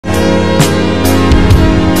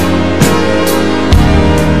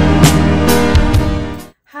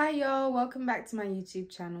welcome back to my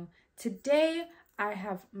YouTube channel. Today I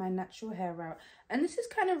have my natural hair out, and this is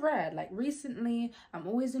kind of rare. Like recently I'm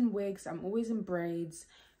always in wigs, I'm always in braids,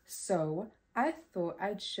 so I thought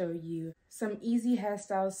I'd show you some easy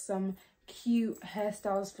hairstyles, some cute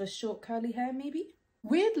hairstyles for short curly hair maybe.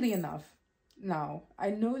 Weirdly enough, now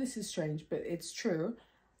I know this is strange but it's true,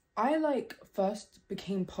 I first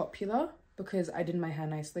became popular because I did my hair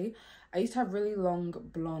nicely. I used to have really long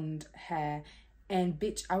blonde hair, and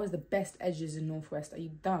bitch, I was the best edges in Northwest. Are you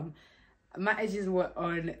dumb? My edges were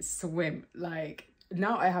on swim. Like,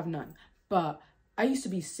 now I have none. But I used to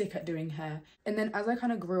be sick at doing hair. And then as I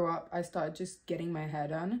kind of grew up, I started just getting my hair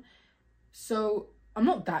done. So I'm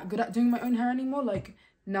not that good at doing my own hair anymore. Like,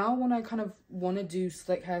 now when I kind of want to do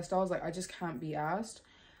slick hairstyles, like, I just can't be asked.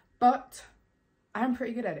 But I'm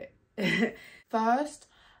pretty good at it. First,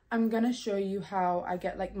 I'm gonna show you how I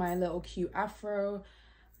get like my little cute afro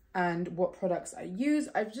and what products I use.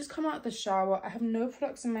 I've just come out of the shower. I have no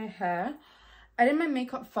products in my hair. I did my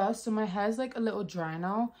makeup first, so my hair is like a little dry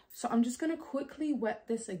now. So I'm just gonna quickly wet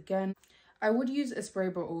this again. I would use a spray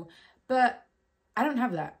bottle, but I don't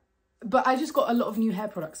have that. But I just got a lot of new hair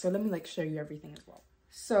products, so let me like show you everything as well.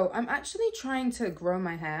 So I'm actually trying to grow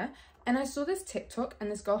my hair, and I saw this TikTok,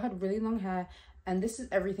 and this girl had really long hair, and this is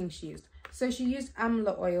everything she used. So she used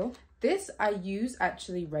amla oil. This I use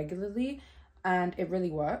actually regularly, and it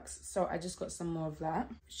really works. So I just got some more of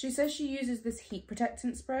that. She says she uses this heat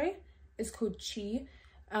protectant spray. It's called Chi.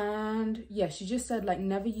 And yeah, she just said like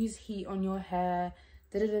never use heat on your hair.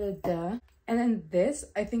 And then this,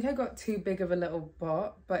 I think I got too big of a little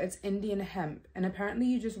bot, but it's Indian hemp. And apparently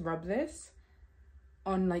you just rub this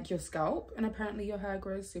on like your scalp, and apparently your hair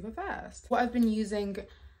grows super fast. What I've been using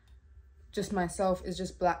just myself is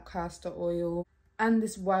just black castor oil and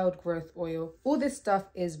this wild growth oil. All this stuff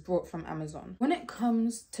is brought from Amazon. When it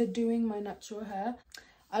comes to doing my natural hair,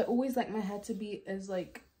 I always like my hair to be as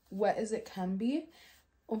like wet as it can be.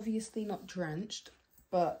 Obviously not drenched,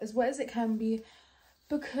 but as wet as it can be,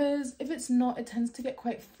 because if it's not, it tends to get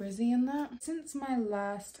quite frizzy in that. Since my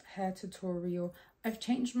last hair tutorial, I've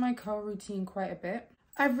changed my curl routine quite a bit.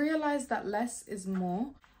 I've realized that less is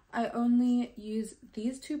more. I only use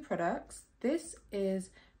these two products. This is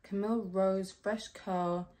Camille Rose Fresh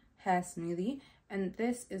Curl Hair Smoothie, and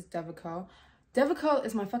this is Devacurl. Devacurl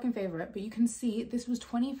is my fucking favorite, but you can see this was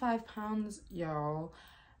 £25, y'all.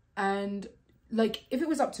 And like, if it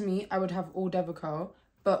was up to me, I would have all Devacurl,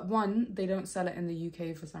 but one, they don't sell it in the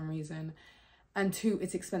UK for some reason, and two,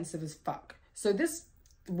 it's expensive as fuck. So this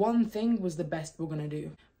one thing was the best we're gonna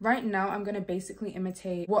do. Right now, I'm gonna basically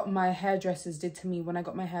imitate what my hairdressers did to me when I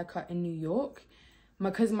got my hair cut in New York,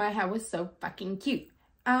 because my hair was so fucking cute.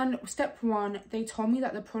 And step one, they told me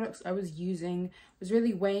that the products I was using was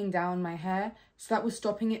really weighing down my hair, so that was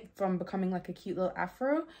stopping it from becoming like a cute little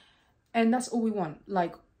afro. And that's all we want,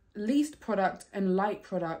 like least product and light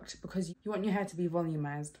product, because you want your hair to be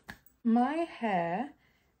volumized. My hair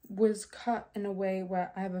was cut in a way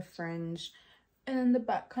where I have a fringe, and then the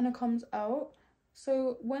back kind of comes out.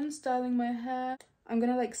 So when styling my hair, I'm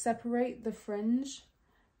gonna like separate the fringe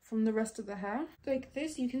from the rest of the hair. Like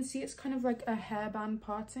this, you can see it's kind of like a hairband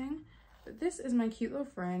parting. But this is my cute little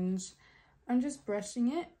fringe. I'm just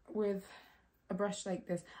brushing it with a brush like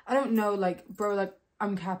this. I don't know, like, bro, like,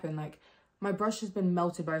 I'm capping. Like, my brush has been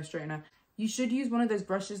melted by a straightener. You should use one of those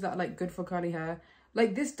brushes that are like good for curly hair.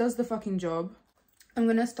 Like, this does the fucking job. I'm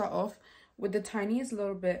gonna start off with the tiniest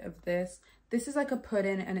little bit of this. This is like a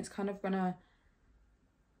pudding, and it's kind of gonna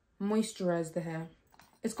moisturize the hair.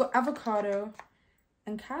 It's got avocado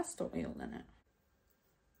and castor oil in it.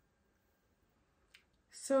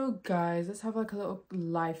 So guys, let's have like a little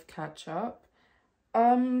life catch up.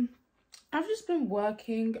 I've just been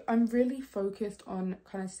working. I'm really focused on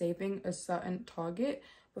kind of saving a certain target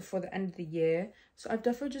before the end of the year. So I've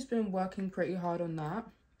definitely just been working pretty hard on that.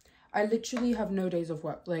 I literally have no days of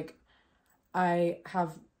work. Like, I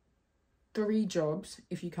have 3 jobs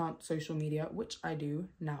if you count social media, which I do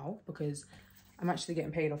now because I'm actually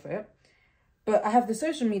getting paid off it. But I have the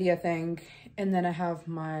social media thing, and then I have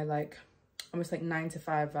my like almost like 9 to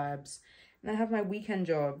 5 vibes, and then I have my weekend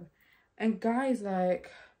job. And guys,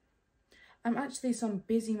 like, I'm actually some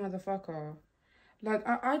busy motherfucker. Like,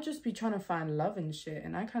 I just be trying to find love and shit,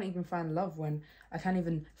 and I can't even find love when I can't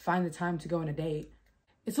even find the time to go on a date.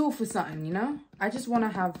 It's all for something, you know? I just want to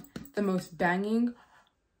have the most banging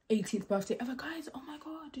 18th birthday ever. Guys, oh my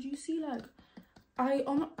god, did you see, like,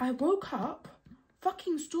 I woke up,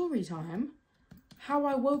 fucking story time, how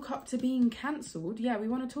I woke up to being cancelled. Yeah, we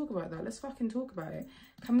want to talk about that. Let's fucking talk about it.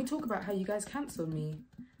 Can we talk about how you guys cancelled me?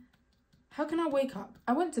 How can I wake up?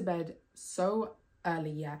 I went to bed so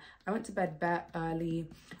early, yeah. I went to bed bare early.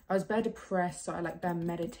 I was bare depressed, so I like bare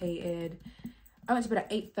meditated. I went to bed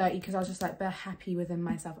at 8:30 because I was just like bare happy within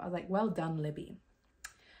myself. I was like, well done, Libby.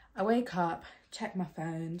 I wake up, check my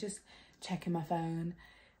phone, just checking my phone,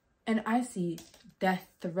 and I see death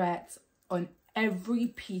threats on every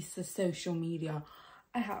piece of social media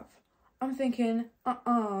I have. I'm thinking,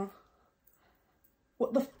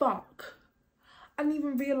 what the fuck? I didn't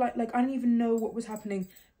even realize, like, I didn't even know what was happening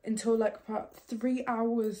until like about 3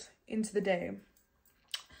 hours into the day.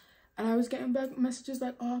 And I was getting back messages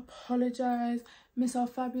like, oh, apologize, Miss All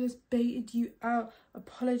Fabulous baited you out,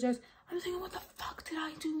 apologize. I'm thinking, what the fuck did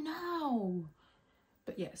I do now?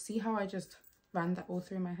 But yeah, see how I just ran that all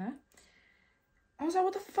through my hair? I was like,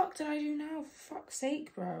 what the fuck did I do now? For fuck's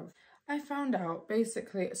sake, bro. I found out,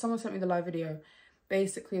 basically, someone sent me the live video,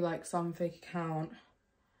 basically like some fake account,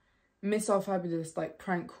 Miss All Fabulous like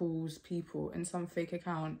prank calls people, and some fake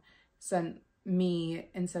account sent me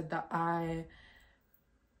and said that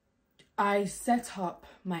I set up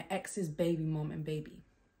my ex's baby mom and baby.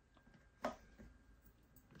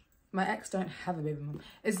 My ex don't have a baby mom.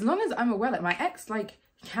 As long as I'm aware, like my ex like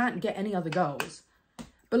can't get any other girls.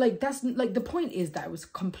 But like that's like the point is that it was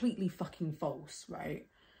completely fucking false, right?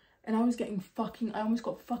 And I was getting fucking, I almost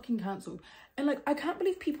got fucking cancelled. And like I can't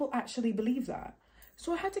believe people actually believe that.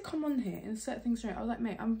 So I had to come on here and set things straight. I was like,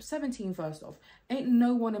 mate, I'm 17 first off. Ain't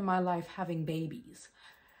no one in my life having babies.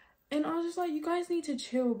 And I was just like, you guys need to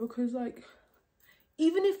chill, because like,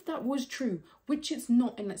 even if that was true, which it's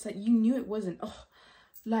not, and it's like, you knew it wasn't. Oh,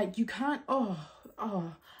 like you can't,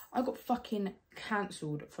 I got fucking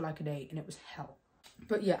cancelled for like a day and it was hell.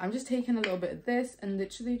 But yeah, I'm just taking a little bit of this and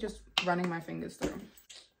literally just running my fingers through.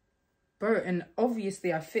 Bro, and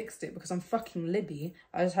obviously I fixed it because I'm fucking Libby.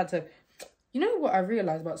 I just had to, you know what I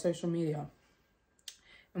realised about social media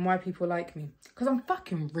and why people like me? Because I'm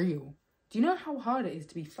fucking real. Do you know how hard it is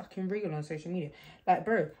to be fucking real on social media? Like,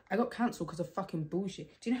 bro, I got cancelled because of fucking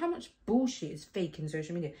bullshit. Do you know how much bullshit is fake in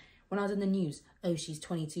social media? When I was in the news, oh, she's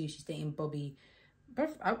 22, she's dating Bobby.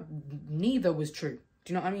 Bro, neither was true.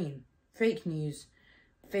 Do you know what I mean? Fake news,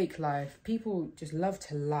 fake life. People just love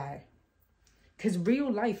to lie. Because real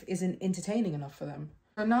life isn't entertaining enough for them.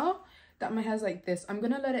 So now that my hair's like this, I'm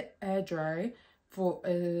going to let it air dry for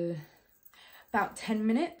about 10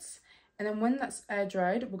 minutes. And then when that's air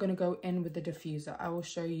dried, we're going to go in with the diffuser. I will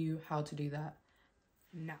show you how to do that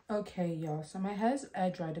now. Okay, y'all. So my hair's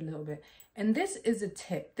air dried a little bit. And this is a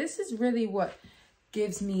tip. This is really what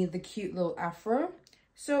gives me the cute little afro.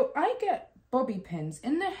 So I get bobby pins.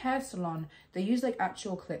 In the hair salon, they use like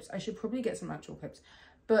actual clips. I should probably get some actual clips.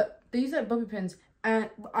 But they use like bobby pins.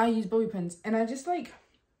 And I use bobby pins. And I just like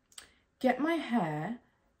get my hair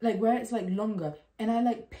like where it's like longer. And I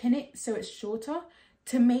like pin it so it's shorter,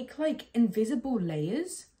 to make like invisible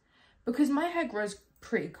layers, because my hair grows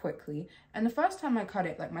pretty quickly, and the first time I cut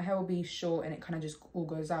it, like my hair will be short and it kind of just all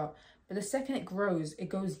goes out, but the second it grows, it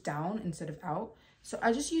goes down instead of out. So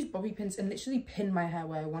I just use bobby pins and literally pin my hair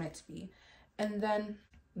where I want it to be, and then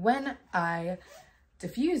when I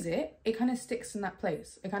diffuse it, it kind of sticks in that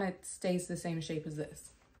place. It kind of stays the same shape as this.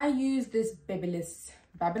 I use this Babyliss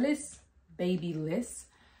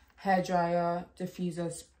hairdryer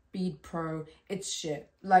diffuser Speed Pro. It's shit.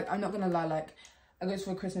 Like, I'm not gonna lie, like I got this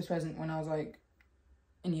for a Christmas present when I was like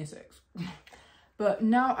in year 6. But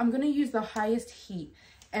now I'm gonna use the highest heat,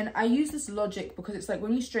 and I use this logic because it's like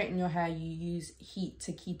when you straighten your hair, you use heat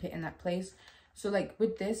to keep it in that place. So like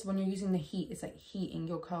with this, when you're using the heat, it's like heating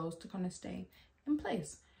your curls to kind of stay in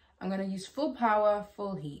place. I'm gonna use full power,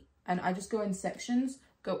 full heat, and I just go in sections,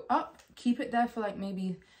 go up, keep it there for like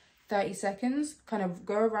maybe 30 seconds, kind of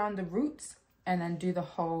go around the roots, and then do the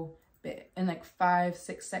whole bit in like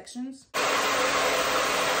 5-6 sections.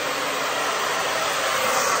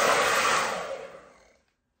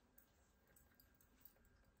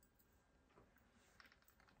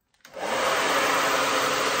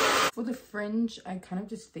 For the fringe, I kind of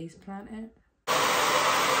just face plant it.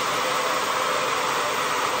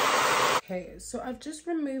 Okay, so I've just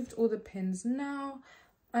removed all the pins now,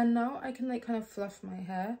 and now I can like kind of fluff my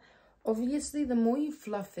hair. Obviously, the more you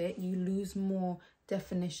fluff it, you lose more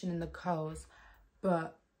definition in the curls,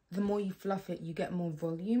 but the more you fluff it, you get more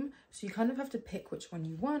volume. So you kind of have to pick which one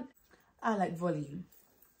you want. I like volume.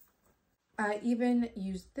 I even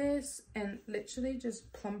use this and literally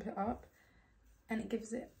just plump it up, and it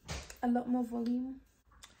gives it a lot more volume.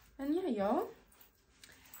 And yeah, y'all,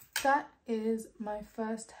 that is my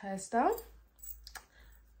first hairstyle.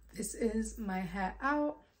 This is my hair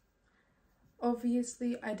out.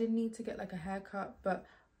 Obviously, I didn't need to get like a haircut, but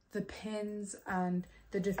the pins and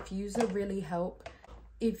the diffuser really help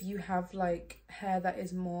if you have like hair that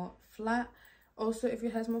is more flat. Also, if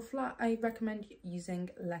your hair's more flat, I recommend using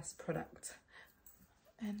less product.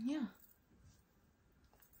 And yeah,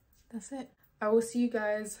 that's it. I will see you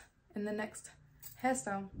guys in the next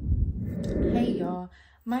hairstyle. Hey y'all,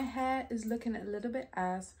 my hair is looking a little bit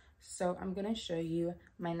ass, so I'm gonna show you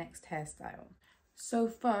my next hairstyle. So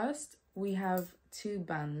first, we have 2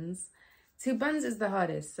 buns. 2 buns is the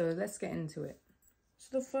hardest, so let's get into it.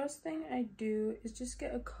 So the first thing I do is just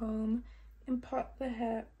get a comb and part the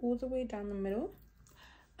hair all the way down the middle.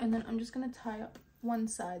 And then I'm just gonna tie up one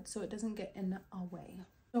side so it doesn't get in our way.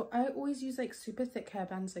 So I always use like super thick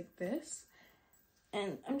hairbands like this.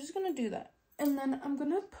 And I'm just gonna do that. And then I'm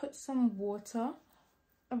gonna put some water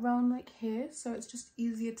around like here so it's just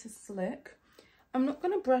easier to slick. I'm not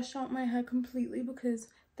gonna brush out my hair completely because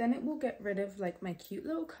then it will get rid of like my cute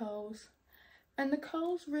little curls. And the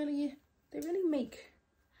curls really make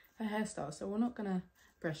a hairstyle, so we're not gonna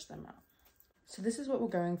brush them out. So this is what we're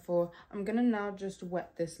going for. I'm gonna now just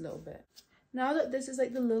wet this a little bit. Now that this is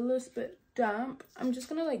like the littlest bit damp, I'm just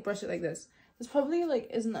gonna like brush it like this. This probably like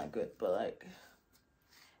isn't that good, but like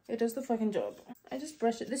it does the fucking job. I just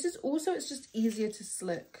brush it. This is also, it's just easier to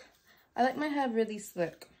slick. I like my hair really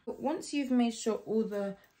slick. But once you've made sure all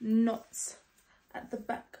the knots at the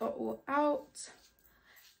back are all out,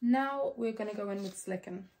 now we're gonna go in with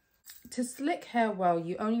slicking. To slick hair well,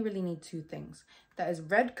 you only really need 2 things. That is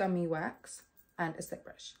red gummy wax and a slick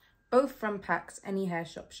brush. Both from Packs, any hair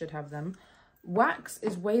shop should have them. Wax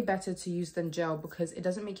is way better to use than gel because it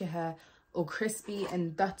doesn't make your hair all crispy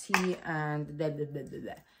and dirty and blah, blah, blah, blah,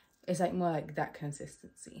 blah. It's like more like that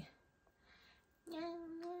consistency.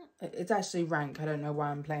 It's actually rank. I don't know why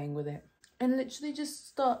I'm playing with it. And literally just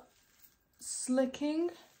start slicking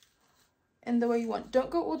in the way you want. Don't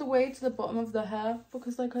go all the way to the bottom of the hair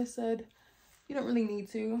because like I said, you don't really need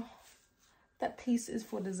to. That piece is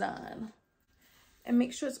for design. And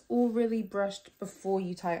make sure it's all really brushed before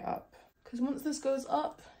you tie it up. Because once this goes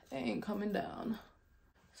up, it ain't coming down.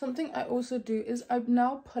 Something I also do is I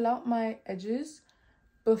now pull out my edges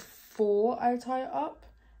before I tie it up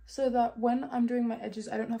so that when I'm doing my edges,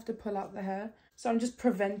 I don't have to pull out the hair. So I'm just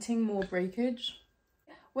preventing more breakage.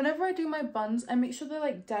 Whenever I do my buns, I make sure they're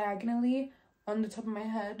like diagonally on the top of my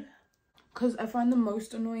head. Because I find the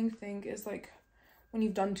most annoying thing is like when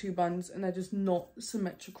you've done 2 buns and they're just not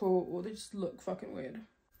symmetrical or they just look fucking weird.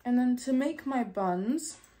 And then to make my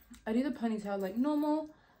buns, I do the ponytail like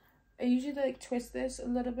normal. I usually like twist this a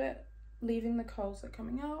little bit, leaving the curls like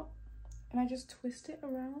coming out. And I just twist it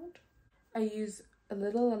around. I use a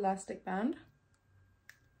little elastic band.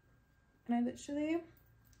 And I literally,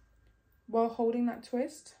 while holding that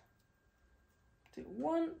twist, do it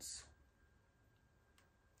once,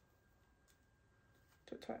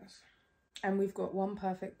 do it twice. And we've got one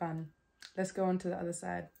perfect bun. Let's go on to the other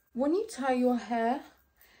side. When you tie your hair,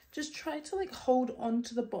 just try to like hold on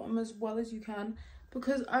to the bottom as well as you can.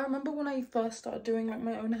 Because I remember when I first started doing like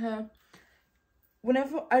my own hair,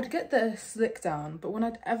 whenever I'd get the slick down, but when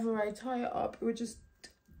I tie it up, it would just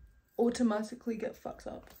automatically get fucked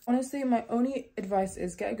up. Honestly, my only advice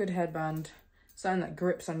is get a good headband, something that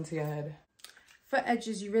grips onto your head. For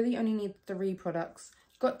edges, you really only need 3 products.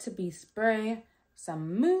 Got to be spray,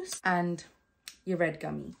 some mousse, and your red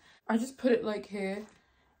gummy. I just put it like here,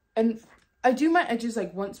 and I do my edges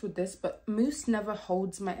like once with this, but mousse never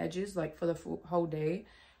holds my edges like for the whole day.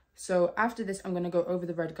 So after this, I'm gonna go over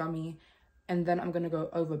the red gummy, and then I'm gonna go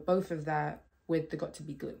over both of that with the Got To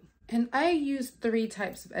Be glue. And I use 3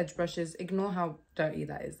 types of edge brushes. Ignore how dirty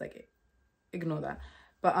that is, like ignore that.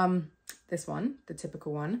 But this one, the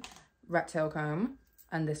typical one, rat tail comb,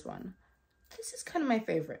 and this one. This is kind of my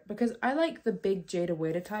favorite because I like the big Jada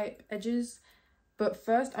Waiter type edges. But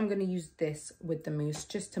first I'm gonna use this with the mousse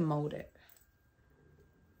just to mold it.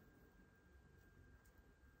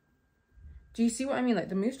 Do you see what I mean? Like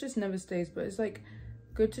the mousse just never stays, but it's like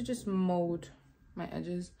good to just mold my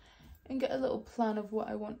edges and get a little plan of what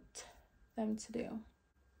I want them to do.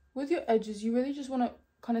 With your edges, you really just want to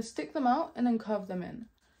kind of stick them out and then curve them in.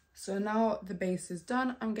 So now the base is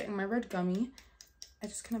done. I'm getting my red gummy. I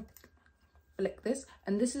just kind of flick this,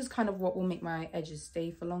 and this is kind of what will make my edges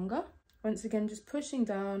stay for longer. Once again, just pushing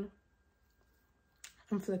down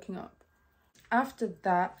and flicking up. After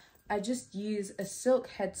that, I just use a silk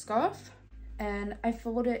headscarf and I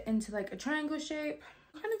fold it into like a triangle shape.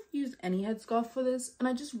 I kind of use any headscarf for this, and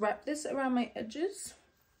I just wrap this around my edges.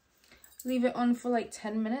 Leave it on for like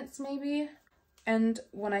 10 minutes maybe. And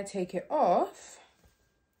when I take it off,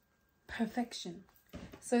 perfection.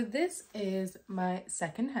 So this is my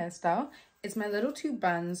second hairstyle. It's my little 2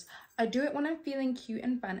 buns. I do it when I'm feeling cute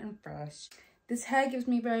and fun and fresh. This hair gives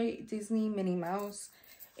me very Disney Minnie Mouse.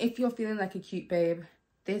 If you're feeling like a cute babe,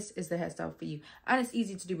 this is the hairstyle for you. And it's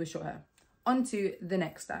easy to do with short hair. On to the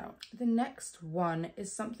next style. The next one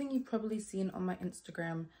is something you've probably seen on my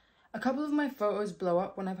Instagram. A couple of my photos blow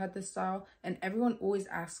up when I've had this style, and everyone always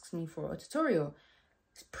asks me for a tutorial.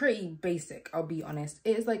 It's pretty basic, I'll be honest.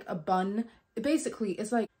 It is like a bun. Basically,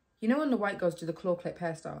 it's like, you know when the white girls do the claw clip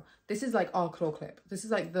hairstyle? This is like our claw clip. This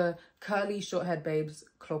is like the curly short-haired babes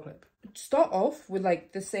claw clip. Start off with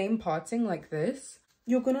like the same parting like this.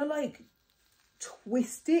 You're gonna like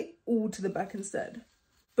twist it all to the back instead.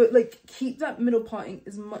 But like keep that middle parting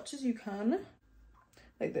as much as you can.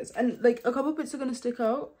 Like this. And like a couple bits are gonna stick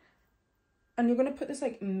out. And you're gonna put this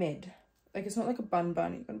like mid. Like it's not like a bun.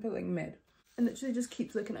 You're gonna put it like mid. And literally just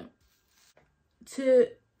keep flicking it. To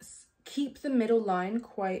keep the middle line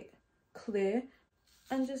quite clear.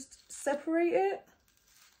 And just separate it.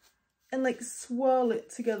 And like swirl it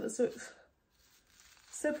together. So it's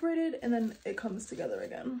separated and then it comes together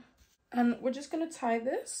again. And we're just gonna tie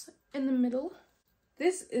this in the middle.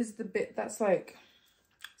 This is the bit that's like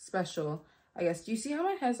special, I guess. Do you see how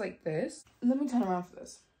my hair's like this? Let me turn around for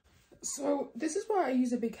this. So this is where I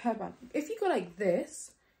use a big headband. If you go like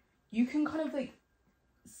this, you can kind of like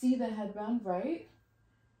see the headband, right?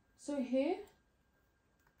 So here,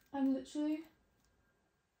 I'm literally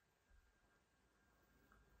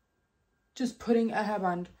just putting a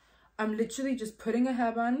hairband. I'm literally just putting a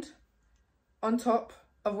hairband on top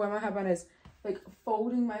of where my hairband is, like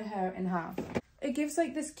folding my hair in half. It gives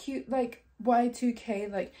like this cute like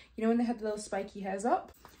Y2K, like, you know when they had the little spiky hairs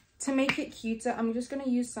up? To make it cuter, I'm just going to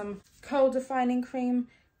use some curl defining cream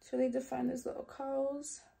to really define those little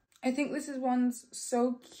curls. I think this is one's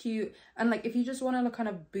so cute. And like if you just want to kind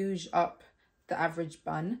of bouge up the average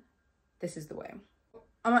bun, this is the way.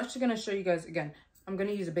 I'm actually going to show you guys again. I'm going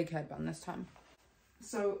to use a big headband this time.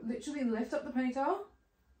 So literally lift up the ponytail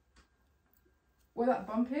where that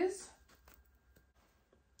bump is.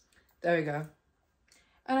 There we go.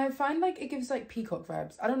 And I find like it gives like peacock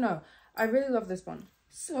vibes. I don't know. I really love this one.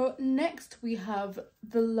 So next we have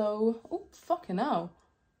the low, oh fucking hell.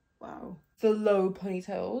 Wow. The low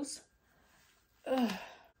ponytails. Ugh.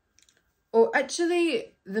 Or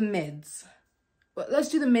actually the mids. But let's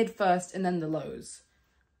do the mid first and then the lows.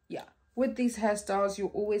 Yeah. With these hairstyles, you're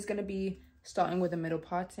always going to be starting with a middle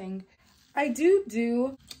parting. I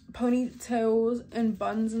do ponytails and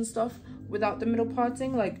buns and stuff without the middle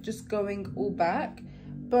parting, like just going all back.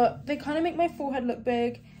 But they kind of make my forehead look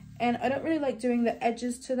big, and I don't really like doing the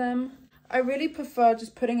edges to them. I really prefer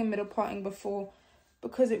just putting a middle parting before,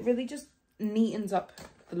 because it really just neatens up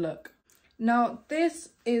the look. Now, this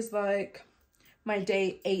is like my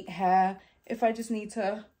day 8 hair. If I just need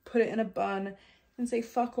to put it in a bun and say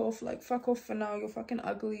fuck off, like fuck off for now, you're fucking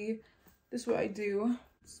ugly. This is what I do.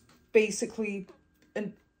 It's basically a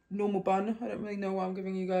normal bun. I don't really know why I'm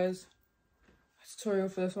giving you guys a tutorial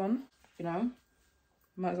for this one, you know.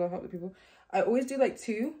 Might as well help the people. I always do like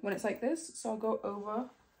 2 when it's like this, so I'll go over.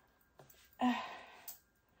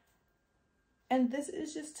 And this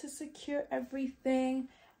is just to secure everything.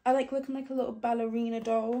 I like looking like a little ballerina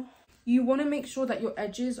doll. You want to make sure that your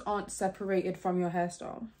edges aren't separated from your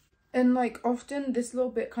hairstyle. And like often this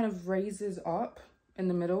little bit kind of raises up in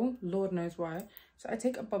the middle. Lord knows why. So I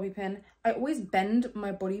take a bobby pin. I always bend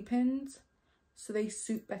my bobby pins so they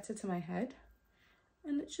suit better to my head.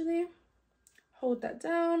 And literally hold that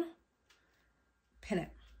down, pin it.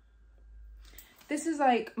 This is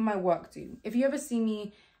like my work do. If you ever see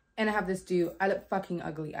me and I have this do, I look fucking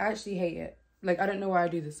ugly. I actually hate it. Like, I don't know why I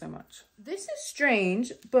do this so much. This is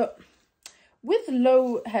strange, but with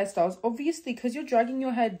low hairstyles, obviously, because you're dragging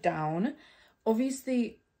your hair down,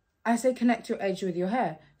 obviously, I say connect your edge with your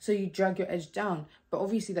hair. So you drag your edge down, but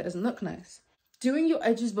obviously that doesn't look nice. Doing your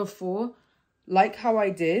edges before, like how I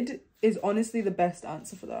did, is honestly the best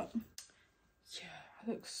answer for that. Yeah,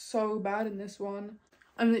 I look so bad in this one.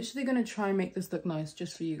 I'm literally going to try and make this look nice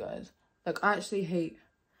just for you guys. Like, I actually hate...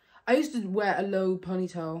 I used to wear a low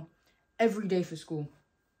ponytail every day for school.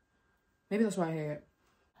 Maybe that's why I hate it.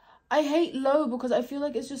 I hate low because I feel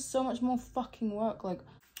like it's just so much more fucking work. Like,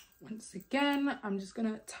 once again, I'm just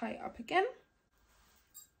going to tie it up again.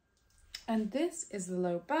 And this is the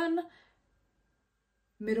low bun.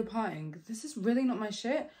 Middle parting. This is really not my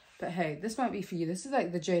shit. But hey, this might be for you. This is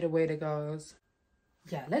like the Jada Wader girls.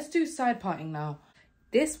 Yeah, let's do side parting now.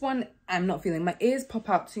 This one, I'm not feeling. My ears pop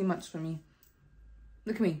out too much for me.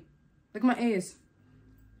 Look at me. Look at my ears.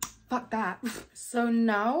 Fuck that. So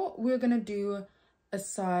now we're going to do a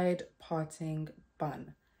side parting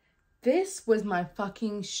bun. This was my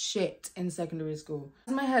fucking shit in secondary school.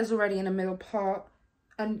 My hair's already in a middle part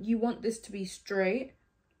and you want this to be straight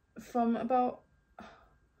from about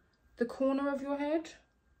the corner of your head.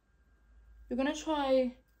 you're gonna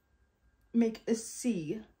try make a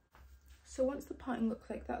C. So once the parting looks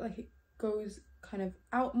like that, like it goes kind of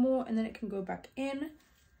out more and then it can go back in,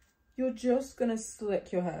 you're just gonna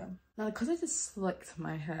slick your hair. Now, because I just slicked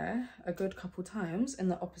my hair a good couple times in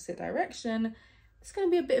the opposite direction, it's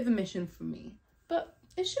gonna be a bit of a mission for me, but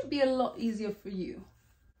it should be a lot easier for you.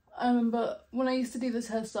 I remember when I used to do this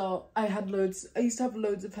hairstyle, I used to have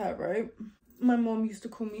loads of hair, right? My mom used to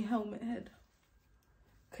call me helmet head.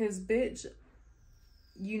 Cause bitch,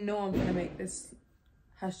 you know I'm gonna make this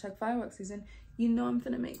hashtag fireworks season. You know I'm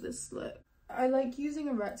gonna make this slick. I like using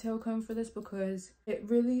a rat tail comb for this because it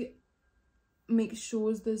really makes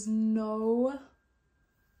sure there's no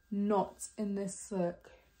knots in this slick.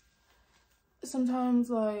 Sometimes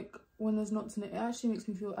like when there's knots in it, it actually makes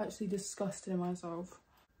me feel actually disgusted in myself.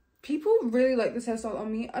 People really like this hairstyle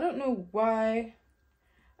on me. I don't know why.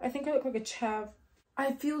 I think I look like a chav.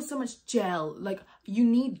 I feel so much gel. Like, you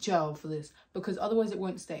need gel for this because otherwise it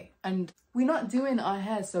won't stay. And we're not doing our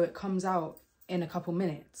hair so it comes out in a couple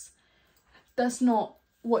minutes. That's not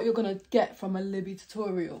what you're gonna get from a Libby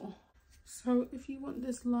tutorial. So if you want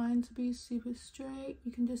this line to be super straight,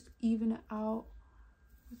 you can just even it out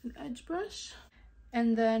with an edge brush.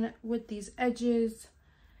 And then with these edges,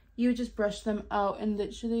 you just brush them out, and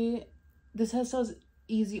literally this hairstyle is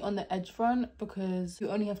easy on the edge front because you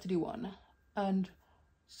only have to do one. And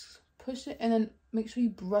push it and then make sure you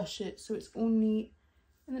brush it so it's all neat,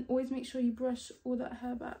 and then always make sure you brush all that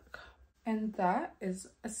hair back. And that is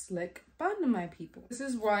a slick bun, my people. This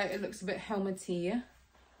is why it looks a bit helmety,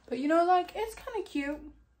 but you know, like, it's kind of cute.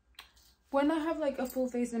 When I have like a full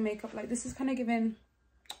face of makeup, like this is kind of giving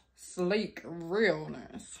sleek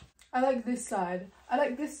realness. I like this side. I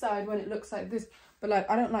like this side when it looks like this, but like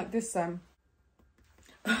I don't like this side.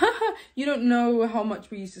 You don't know how much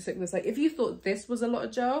we used to stick this. Like, if you thought this was a lot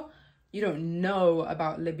of gel, you don't know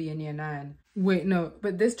about Libby in year 9. Wait, no,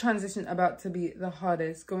 but this transition about to be the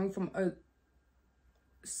hardest. Going from a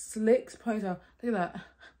slick ponytail, look at that.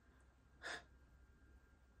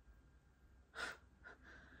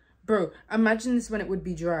 Bro, imagine this when it would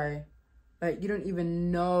be dry. Like, you don't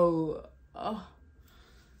even know. Oh.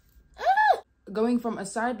 Going from a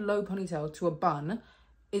side low ponytail to a bun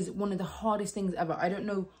is one of the hardest things ever. I don't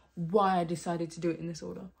know why I decided to do it in this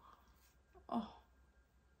order. Oh.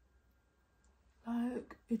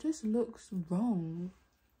 Like, it just looks wrong.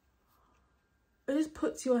 It just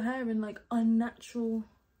puts your hair in like unnatural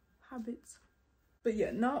habits. But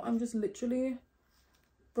yeah, now I'm just literally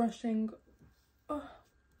brushing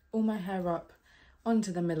all my hair up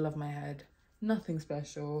onto the middle of my head. Nothing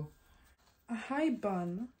special. A high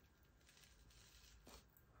bun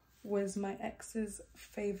was my ex's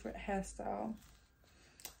favorite hairstyle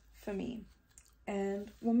for me.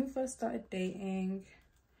 And when we first started dating,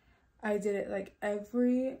 I did it like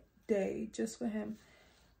every day just for him.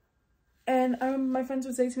 And my friends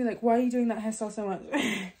would say to me like, why are you doing that hairstyle so much?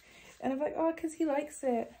 And I'm like, oh, because he likes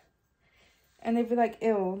it. And they'd be like,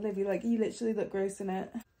 ew, Livy, like, you literally look gross in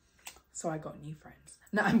it. So I got new friends.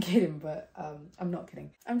 No, I'm kidding, but I'm not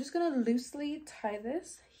kidding. I'm just gonna loosely tie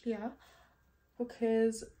this here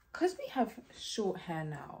because we have short hair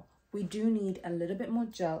now, we do need a little bit more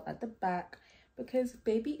gel at the back because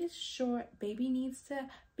baby is short, baby needs to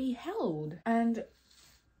be held, and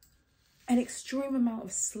an extreme amount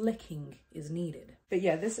of slicking is needed. But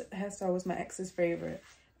yeah, this hairstyle was my ex's favorite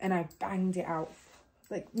and I banged it out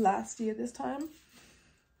like last year this time.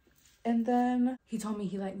 And then he told me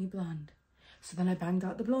he liked me blonde. So then I banged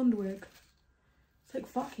out the blonde wig. It's like,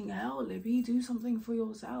 fucking hell, Libby, do something for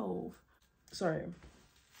yourself. Sorry.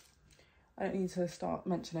 I don't need to start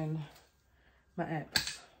mentioning my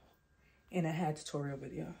ex in a hair tutorial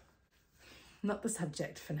video. Not the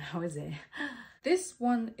subject for now, is it? This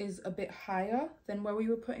one is a bit higher than where we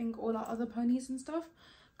were putting all our other ponies and stuff,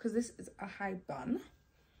 because this is a high bun.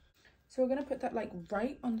 So we're going to put that like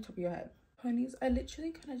right on the top of your head. Ponies, I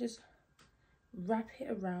literally kind of just wrap it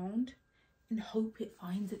around and hope it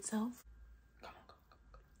finds itself. Come on, come on,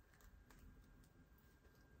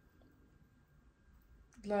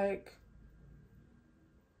 come on. Like,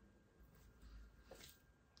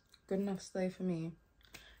 good enough slay for me.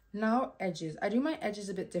 Now edges. I do my edges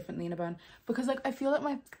a bit differently in a bun because like I feel like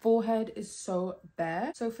my forehead is so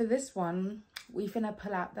bare. So for this one, we finna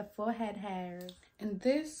pull out the forehead hairs. And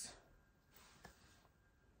this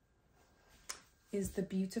is the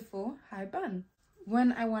beautiful high bun.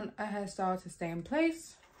 When I want a hairstyle to stay in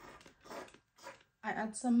place, I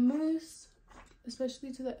add some mousse,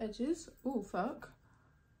 especially to the edges. Oh, fuck.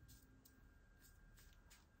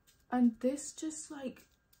 And this just like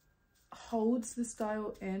holds the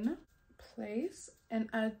style in place and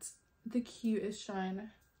adds the cutest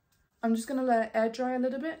shine. I'm just gonna let it air dry a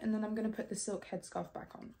little bit, and then I'm gonna put the silk headscarf back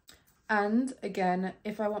on. And again,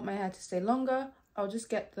 if I want my hair to stay longer, I'll just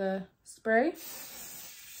get the spray.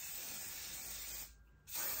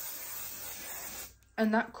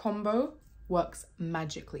 And that combo works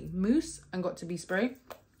magically. Mousse and got to be spray,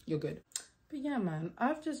 you're good. But yeah, man,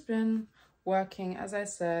 I've just been working, as I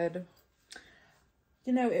said.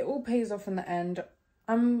 You know, it all pays off in the end.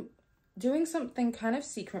 I'm doing something kind of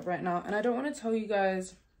secret right now, and I don't want to tell you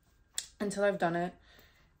guys until I've done it,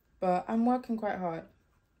 but I'm working quite hard.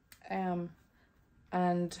 And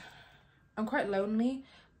I'm quite lonely,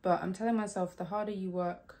 but I'm telling myself the harder you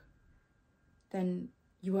work, then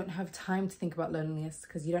you won't have time to think about loneliness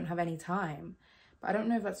because you don't have any time. But I don't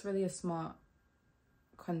know if that's really a smart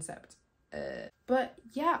concept. But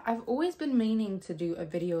yeah, I've always been meaning to do a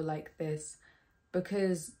video like this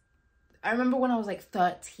because I remember when I was like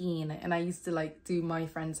 13 and I used to like do my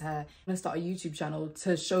friend's hair and I started a YouTube channel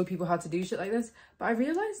to show people how to do shit like this. But I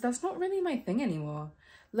realized that's not really my thing anymore.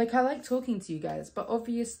 Like, I like talking to you guys, but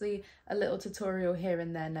obviously a little tutorial here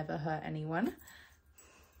and there never hurt anyone.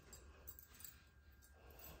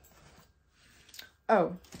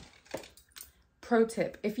 Oh, pro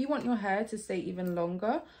tip, if you want your hair to stay even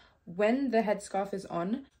longer, when the headscarf is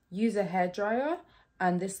on, use a hairdryer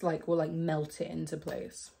and this like will like melt it into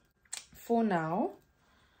place. For now,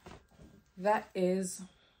 that is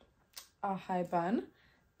our high bun.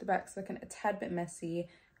 The back's looking a tad bit messy.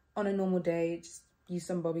 On a normal day, just use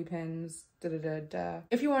some bobby pins.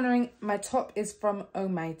 If you're wondering, my top is from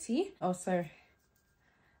Almighty. Also,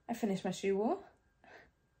 I finished my shoe wall.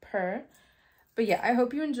 But yeah, I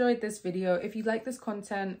hope you enjoyed this video. If you like this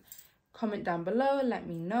content, comment down below and let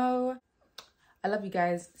me know. I love you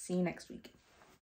guys. See you next week.